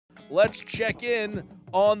let's check in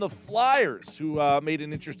on the Flyers, who made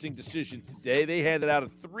an interesting decision today. They handed out a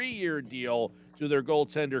 3-year deal to their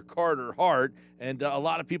goaltender, Carter Hart, and a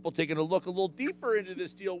lot of people taking a look a little deeper into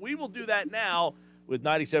this deal. We will do that now with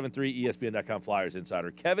 97.3 ESPN.com Flyers insider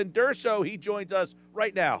Kevin Durso. He joins us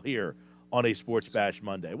right now here on a Sports Bash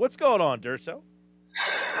Monday. What's going on, Durso?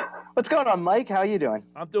 What's going on, Mike? How you doing?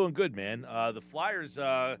 I'm doing good, man. The Flyers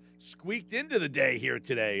squeaked into the day here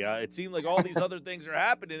today. It seemed like all these other things are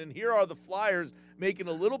happening, and here are the Flyers making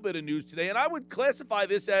a little bit of news today. And I would classify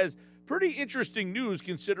this as pretty interesting news,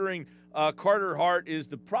 considering Carter Hart is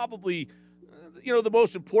probably the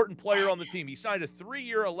most important player on the team. He signed a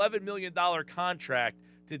 3-year, $11 million contract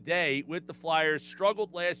today with the Flyers.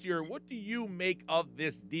 Struggled last year. What do you make of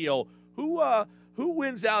this deal? Who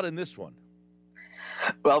wins out in this one?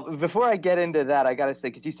 Well, before I get into that, I got to say,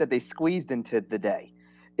 because you said they squeezed into the day.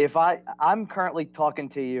 I'm currently talking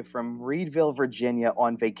to you from Reedville, Virginia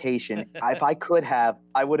on vacation. If I could have,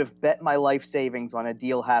 I would have bet my life savings on a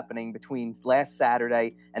deal happening between last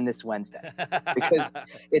Saturday and this Wednesday, because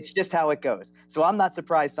it's just how it goes. So I'm not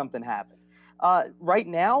surprised something happened. Right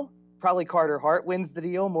now, probably Carter Hart wins the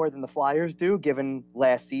deal more than the Flyers do, given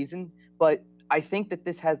last season. But I think that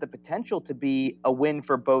this has the potential to be a win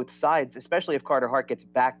for both sides, especially if Carter Hart gets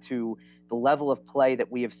back to the level of play that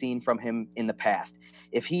we have seen from him in the past.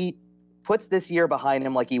 If he puts this year behind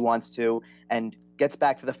him like he wants to and gets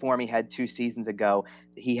back to the form he had 2 seasons ago,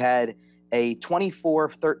 he had a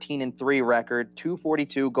 24-13-3 record,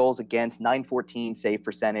 242 goals against, 914 save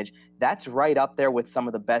percentage. That's right up there with some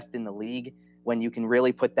of the best in the league when you can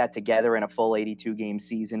really put that together in a full 82-game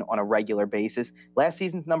season on a regular basis. Last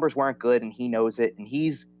season's numbers weren't good, and he knows it, and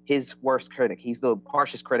he's his worst critic. He's the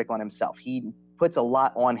harshest critic on himself. He puts a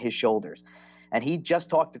lot on his shoulders. And he just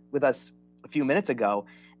talked with us a few minutes ago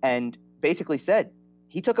and basically said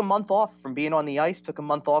he took a month off from being on the ice, took a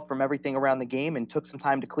month off from everything around the game, and took some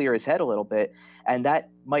time to clear his head a little bit, and that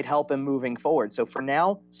might help him moving forward. So for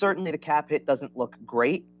now, certainly the cap hit doesn't look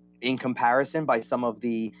great in comparison by some of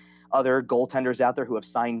the other goaltenders out there who have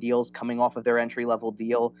signed deals coming off of their entry-level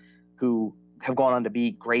deal who have gone on to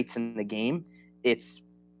be greats in the game. It's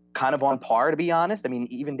kind of on par, to be honest. I mean,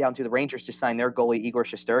 even down to the Rangers just signed their goalie Igor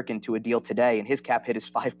Shesterkin to a deal today, and his cap hit is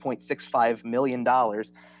 $5.65 million,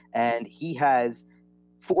 and he has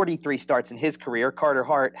 43 starts in his career. Carter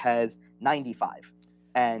Hart has 95,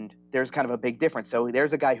 and there's kind of a big difference. So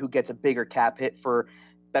there's a guy who gets a bigger cap hit for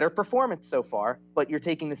better performance so far, but you're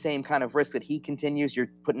taking the same kind of risk that he continues. You're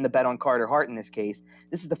putting the bet on Carter Hart in this case.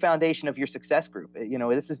 This is the foundation of your success group.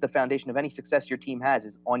 This is the foundation of any success your team has,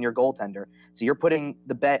 is on your goaltender. So you're putting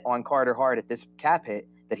the bet on Carter Hart at this cap hit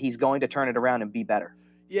that he's going to turn it around and be better.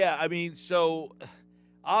 Yeah, I mean, so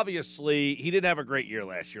obviously he didn't have a great year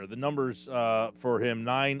last year. The numbers for him,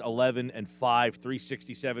 9-11-5,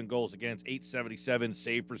 367 goals against, 877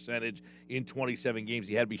 save percentage in 27 games.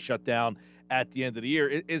 He had to be shut down at the end of the year.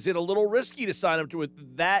 Is it a little risky to sign him to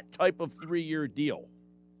that type of 3-year deal?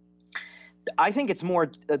 I think it's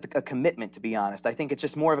more a commitment, to be honest. I think it's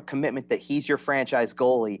just more of a commitment that he's your franchise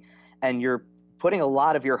goalie, and you're putting a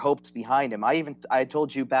lot of your hopes behind him. I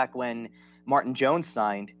told you back when Martin Jones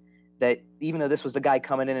signed that even though this was the guy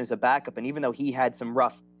coming in as a backup, and even though he had some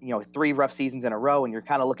 3 rough seasons in a row, and you're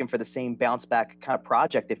kind of looking for the same bounce back kind of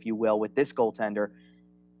project, if you will, with this goaltender,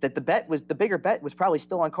 that the bigger bet was probably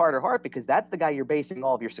still on Carter Hart, because that's the guy you're basing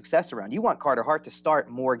all of your success around. You want Carter Hart to start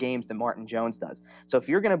more games than Martin Jones does. So if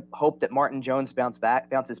you're going to hope that Martin Jones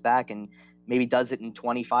bounces back and maybe does it in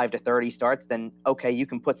 25 to 30 starts, then okay, you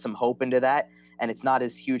can put some hope into that. And it's not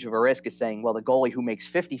as huge of a risk as saying, well, the goalie who makes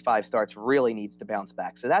 55 starts really needs to bounce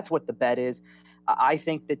back. So that's what the bet is. I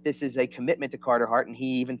think that this is a commitment to Carter Hart, and he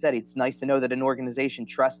even said it's nice to know that an organization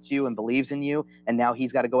trusts you and believes in you, and now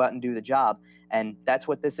he's got to go out and do the job. And that's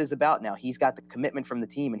what this is about now. He's got the commitment from the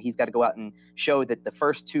team, and he's got to go out and show that the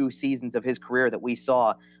first 2 seasons of his career that we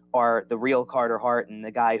saw are the real Carter Hart and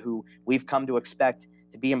the guy who we've come to expect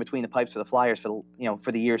to be in between the pipes for the Flyers for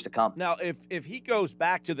the years to come. Now, if he goes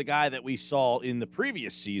back to the guy that we saw in the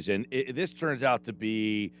previous season, this turns out to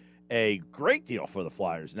be a great deal for the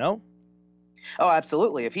Flyers, no? Oh,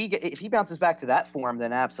 absolutely. If he bounces back to that form,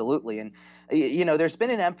 then absolutely. And there's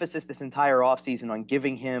been an emphasis this entire offseason on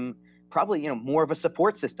giving him probably more of a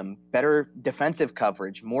support system, better defensive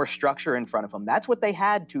coverage, more structure in front of him. That's what they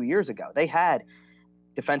had 2 years ago. They had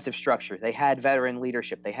defensive structure. They had veteran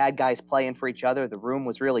leadership. They had guys playing for each other. The room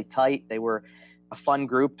was really tight. They were a fun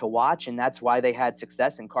group to watch, and that's why they had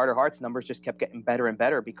success. And Carter Hart's numbers just kept getting better and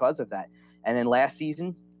better because of that. And then last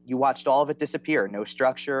season, you watched all of it disappear. No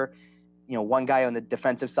structure. One guy on the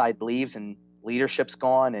defensive side leaves, and leadership's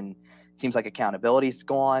gone, and it seems like accountability's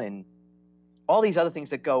gone. And all these other things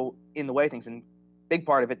that go in the way of things. And big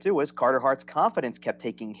part of it too was Carter Hart's confidence kept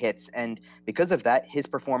taking hits, and because of that, his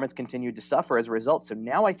performance continued to suffer as a result. So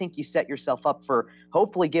now I think you set yourself up for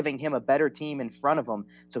hopefully giving him a better team in front of him,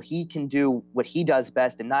 so he can do what he does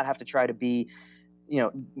best and not have to try to be,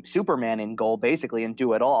 Superman in goal basically and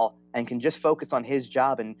do it all, and can just focus on his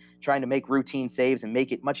job and trying to make routine saves and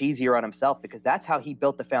make it much easier on himself, because that's how he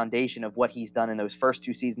built the foundation of what he's done in those first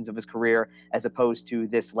 2 seasons of his career as opposed to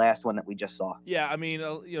this last one that we just saw. Yeah, I mean,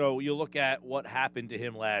 you look at what happened to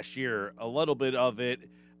him last year, a little bit of it,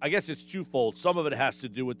 I guess it's twofold. Some of it has to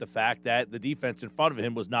do with the fact that the defense in front of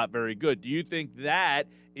him was not very good. Do you think that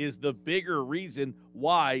is the bigger reason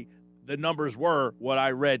why the numbers were what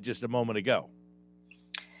I read just a moment ago?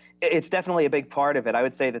 It's definitely a big part of it. I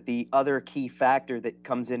would say that the other key factor that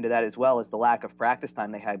comes into that as well is the lack of practice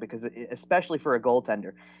time they had, because especially for a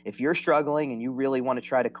goaltender, if you're struggling and you really want to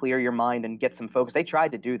try to clear your mind and get some focus, they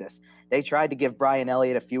tried to do this. They tried to give Brian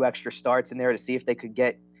Elliott a few extra starts in there to see if they could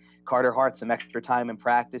get Carter Hart some extra time in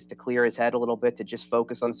practice to clear his head a little bit, to just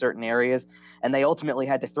focus on certain areas. And they ultimately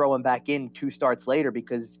had to throw him back in 2 starts later,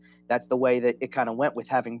 because that's the way that it kind of went with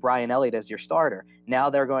having Brian Elliott as your starter.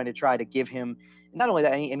 Now they're going to try to give him, not only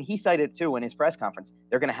that, and he cited too in his press conference,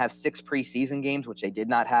 they're going to have 6 preseason games, which they did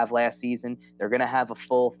not have last season. They're going to have a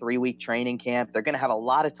full 3-week training camp. They're going to have a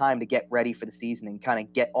lot of time to get ready for the season and kind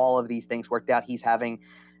of get all of these things worked out. He's having,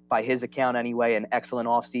 by his account anyway, an excellent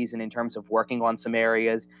offseason in terms of working on some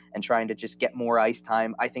areas and trying to just get more ice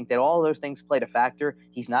time. I think that all of those things played a factor.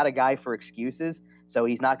 He's not a guy for excuses, so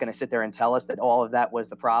he's not going to sit there and tell us that all of that was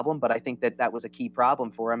the problem, but I think that that was a key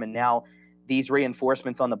problem for him. And now these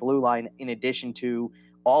reinforcements on the blue line, in addition to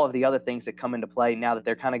all of the other things that come into play now that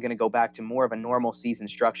they're kind of going to go back to more of a normal season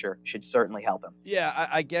structure, should certainly help him. Yeah,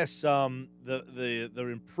 I guess the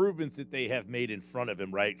improvements that they have made in front of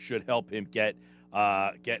him, right, should help him get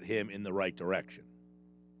him in the right direction.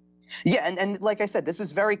 Yeah, and like I said, this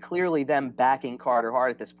is very clearly them backing Carter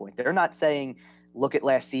Hart at this point. They're not saying, look at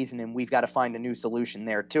last season and we've got to find a new solution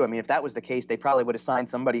there too. I mean, if that was the case, they probably would have signed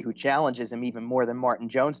somebody who challenges him even more than Martin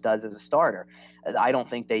Jones does as a starter. I don't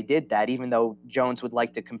think they did that, even though Jones would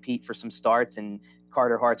like to compete for some starts and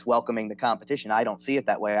Carter Hart's welcoming the competition. I don't see it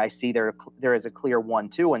that way. I see there is a clear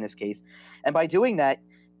 1-2 in this case. And by doing that,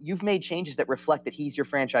 you've made changes that reflect that he's your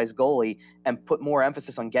franchise goalie and put more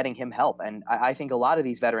emphasis on getting him help. And I think a lot of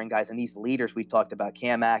these veteran guys and these leaders we've talked about,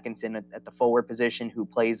 Cam Atkinson at the forward position, who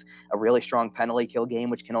plays a really strong penalty kill game,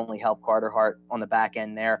 which can only help Carter Hart on the back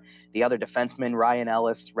end there. The other defensemen, Ryan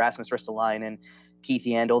Ellis, Rasmus Ristolainen, Keith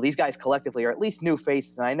Yandel, these guys collectively are at least new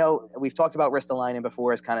faces. And I know we've talked about Ristolainen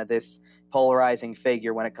before as kind of this polarizing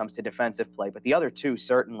figure when it comes to defensive play, but the other two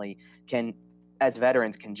certainly can, as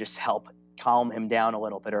veterans, can just help calm him down a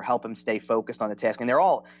little bit or help him stay focused on the task. And they're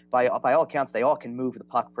all, by all accounts, they all can move the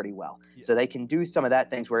puck pretty well. Yeah. So they can do some of that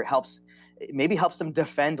things where it maybe helps them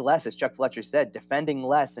defend less, as Chuck Fletcher said, defending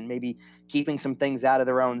less and maybe keeping some things out of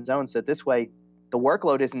their own zone. So this way, the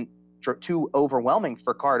workload isn't too overwhelming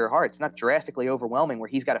for Carter Hart. It's not drastically overwhelming where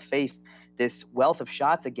he's got to face this wealth of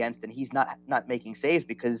shots against and he's not making saves,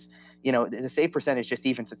 because, the save percentage just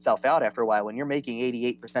evens itself out after a while. When you're making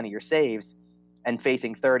 88% of your saves and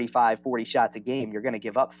facing 35, 40 shots a game, you're going to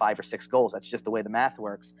give up 5 or 6 goals. That's just the way the math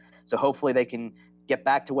works. So hopefully they can get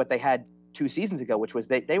back to what they had 2 seasons ago, which was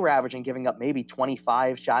they were averaging giving up maybe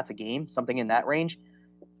 25 shots a game, something in that range.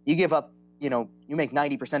 You give up, you make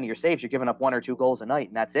 90% of your saves, you're giving up 1 or 2 goals a night,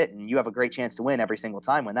 and that's it. And you have a great chance to win every single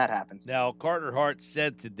time when that happens. Now, Carter Hart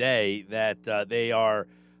said today that they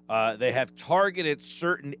have targeted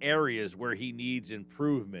certain areas where he needs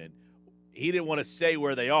improvement. He didn't want to say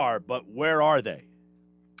where they are, but where are they?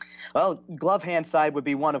 Well, glove hand side would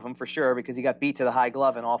be one of them for sure, because he got beat to the high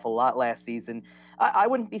glove an awful lot last season. I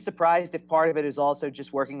wouldn't be surprised if part of it is also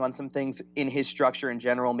just working on some things in his structure in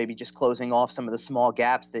general, maybe just closing off some of the small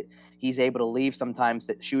gaps that he's able to leave sometimes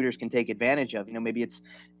that shooters can take advantage of. Maybe it's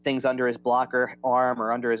things under his blocker arm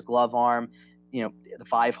or under his glove arm, the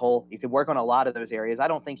 5-hole. You could work on a lot of those areas. I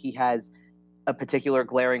don't think he has a particular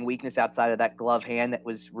glaring weakness outside of that glove hand that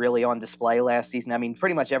was really on display last season. I mean,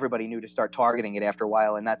 pretty much everybody knew to start targeting it after a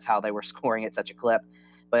while, and that's how they were scoring at such a clip.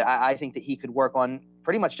 But I think that he could work on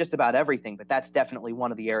pretty much just about everything, but that's definitely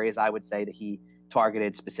one of the areas I would say that he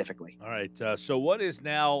targeted specifically. All right, so what is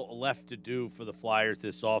now left to do for the Flyers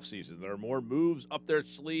this offseason? There are more moves up their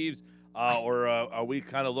sleeves, or are we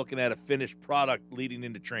kind of looking at a finished product leading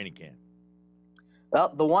into training camp?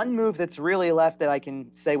 Well, the one move that's really left that I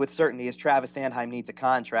can say with certainty is Travis Sanheim needs a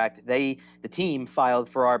contract. The team filed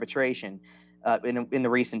for arbitration in the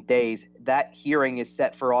recent days. That hearing is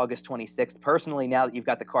set for August 26th. Personally, now that you've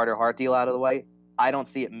got the Carter Hart deal out of the way, I don't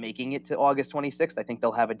see it making it to August 26th. I think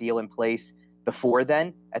they'll have a deal in place before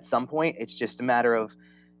then at some point. It's just a matter of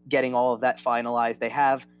getting all of that finalized. They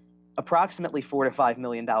have approximately $4 to $5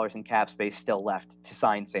 million in cap space still left to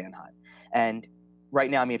sign Sanheim. And right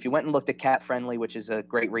now, I mean, if you went and looked at Cap Friendly, which is a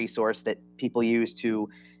great resource that people use to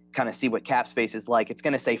kind of see what cap space is like, it's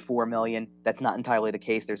going to say $4 million. That's not entirely the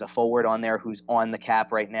case. There's a forward on there who's on the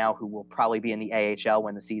cap right now who will probably be in the AHL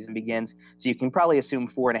when the season begins. So you can probably assume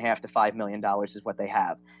 $4.5 to $5 million is what they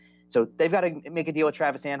have. So they've got to make a deal with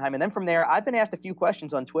Travis Sanheim. And then from there, I've been asked a few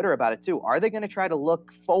questions on Twitter about it too. Are they going to try to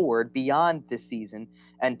look forward beyond this season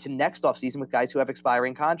and to next offseason with guys who have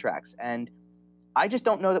expiring contracts? And I just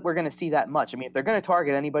don't know that we're going to see that much. I mean, if they're going to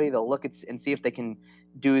target anybody, they'll look at and see if they can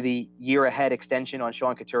do the year-ahead extension on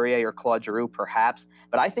Sean Couturier or Claude Giroux, perhaps.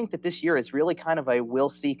 But I think that this year is really kind of a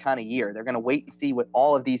we'll-see kind of year. They're going to wait and see what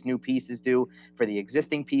all of these new pieces do for the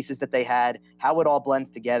existing pieces that they had, how it all blends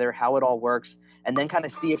together, how it all works, and then kind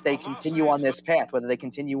of see if they continue on this path, whether they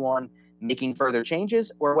continue on making further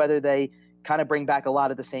changes or whether they kind of bring back a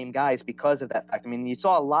lot of the same guys because of that fact. I mean, you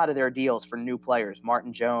saw a lot of their deals for new players.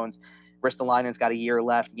 Martin Jones, Ristolainen's got a year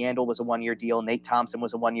left. Yandel was a one-year deal. Nate Thompson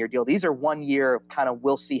was a one-year deal. These are one-year kind of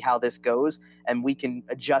we'll see how this goes, and we can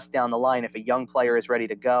adjust down the line if a young player is ready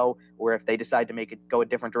to go or if they decide to make it go a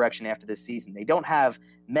different direction after this season. They don't have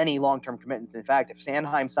many long-term commitments. In fact, if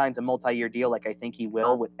Sanheim signs a multi-year deal like I think he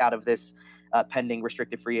will out of this pending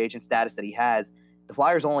restricted free agent status that he has, the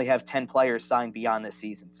Flyers only have 10 players signed beyond this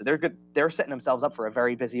season. So they're good. They're setting themselves up for a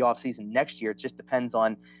very busy offseason next year. It just depends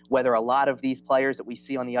on whether a lot of these players that we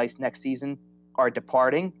see on the ice next season are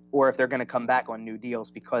departing or if they're going to come back on new deals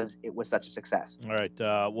because it was such a success. All right.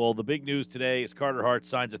 Well, the big news today is Carter Hart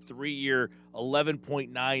signs a 3-year,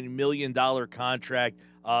 $11.9 million contract.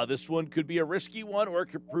 This one could be a risky one or it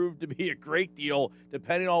could prove to be a great deal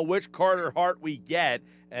depending on which Carter Hart we get.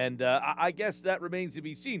 And I guess that remains to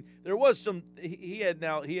be seen. There was some he had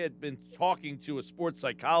been talking to a sports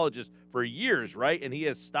psychologist for years, right? And he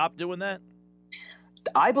has stopped doing that?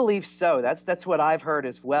 I believe so. That's what I've heard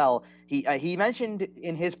as well. He mentioned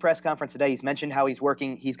in his press conference today, he's mentioned how he's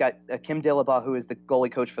working. He's got Kim Dillabaugh, who is the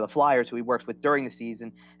goalie coach for the Flyers, who he works with during the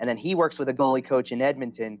season. And then he works with a goalie coach in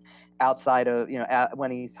Edmonton outside of, when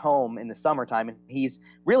he's home in the summertime. And he's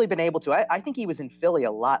really been able to, I think he was in Philly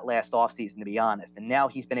a lot last offseason, to be honest. And now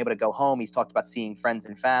he's been able to go home. He's talked about seeing friends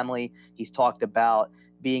and family. He's talked about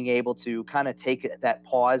being able to kind of take that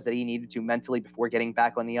pause that he needed to mentally before getting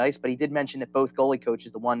back on the ice. But he did mention that both goalie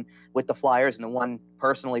coaches, the one with the Flyers and the one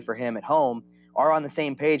personally for him at home, are on the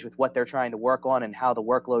same page with what they're trying to work on and how the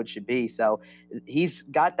workload should be. So he's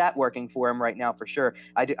got that working for him right now for sure.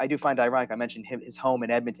 I do find it ironic. I mentioned his home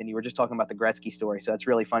in Edmonton. You were just talking about the Gretzky story. So it's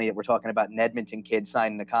really funny that we're talking about an Edmonton kid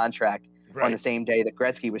signing a contract on the same day that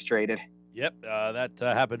Gretzky was traded. Yep, that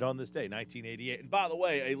happened on this day, 1988. And by the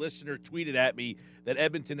way, a listener tweeted at me that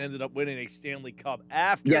Edmonton ended up winning a Stanley Cup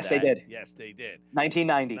after that. Yes, they did. Yes, they did.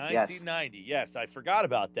 1990, 1990, yes. I forgot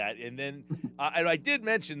about that. And then and I did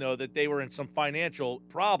mention, though, that they were in some financial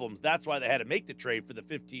problems. That's why they had to make the trade for the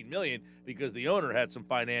 $15 million, because the owner had some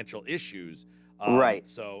financial issues. Right.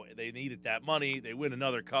 So they needed that money. They win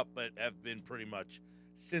another cup, but have been pretty much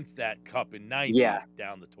since that cup in 90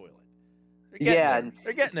 down the toilet.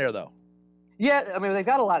 They're getting there, though. Yeah, I mean, they've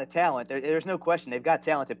got a lot of talent. There's no question. They've got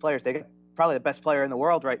talented players. They got probably the best player in the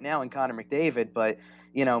world right now in Connor McDavid. But,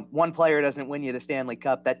 one player doesn't win you the Stanley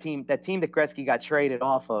Cup. That team that Gretzky got traded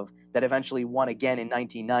off of that eventually won again in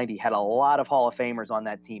 1990 had a lot of Hall of Famers on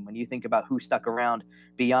that team. When you think about who stuck around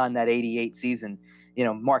beyond that 88 season,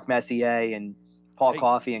 Mark Messier and Paul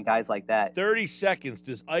Coffey and guys like that. 30 seconds.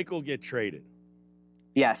 Does Eichel get traded?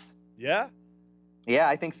 Yes. Yeah? Yeah,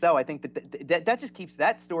 I think so. I think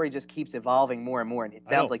that story just keeps evolving more and more, and it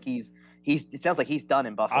sounds like it sounds like he's done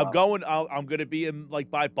in Buffalo. I'm going to be in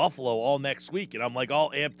by Buffalo all next week, and I'm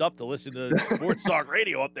all amped up to listen to Sports Talk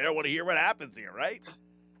Radio up there. I want to hear what happens here, right?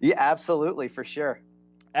 Yeah, absolutely, for sure.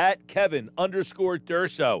 At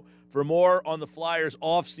Kevin_Durso for more on the Flyers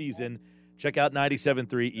offseason. Check out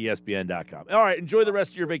 97.3ESPN.com. All right, enjoy the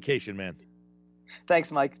rest of your vacation, man.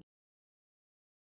 Thanks, Mike.